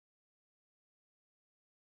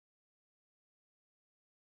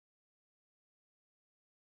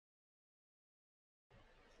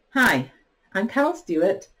Hi, I'm Carol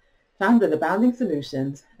Stewart, founder of Abounding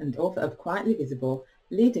Solutions and author of Quietly Visible,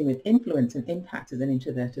 Leading with Influence and Impact as an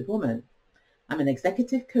Introverted Woman. I'm an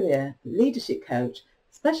executive career leadership coach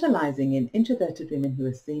specializing in introverted women who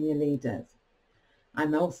are senior leaders.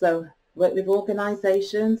 I'm also work with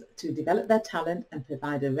organizations to develop their talent and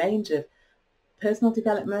provide a range of personal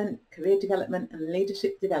development, career development and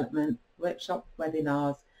leadership development workshops,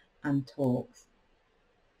 webinars and talks.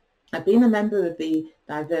 I've been a member of the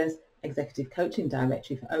Diverse Executive Coaching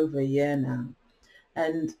Directory for over a year now,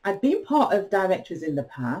 and I've been part of directories in the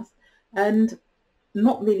past and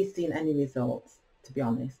not really seen any results, to be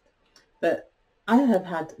honest. But I have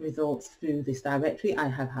had results through this directory. I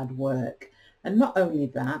have had work, and not only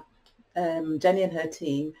that, Jenny and her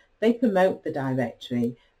team, they promote the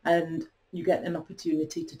directory and you get an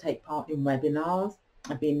opportunity to take part in webinars.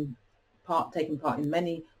 I've been taking part in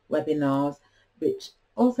many webinars which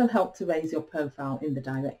also help to raise your profile in the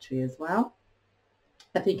directory as well.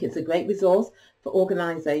 I think it's a great resource for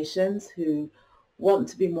organisations who want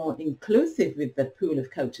to be more inclusive with the pool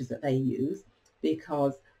of coaches that they use,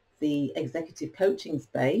 because the executive coaching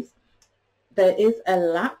space, there is a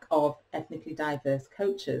lack of ethnically diverse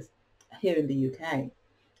coaches here in the UK.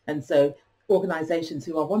 And so organisations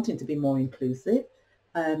who are wanting to be more inclusive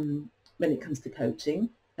when it comes to coaching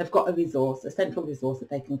have got a resource, a central resource that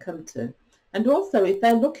they can come to. And also if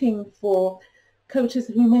they're looking for coaches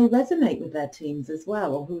who may resonate with their teams as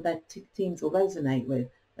well, or who their teams will resonate with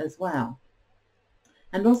as well.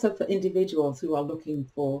 And also for individuals who are looking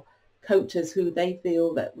for coaches who they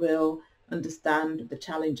feel that will understand the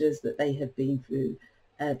challenges that they have been through,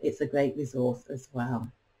 it's a great resource as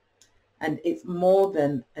well. And it's more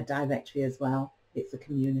than a directory as well, it's a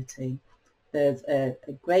community. There's a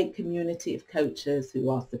great community of coaches who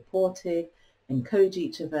are supportive, encourage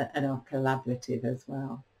each other and are collaborative as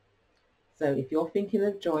well. So if you're thinking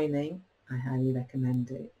of joining, I highly recommend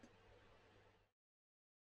it.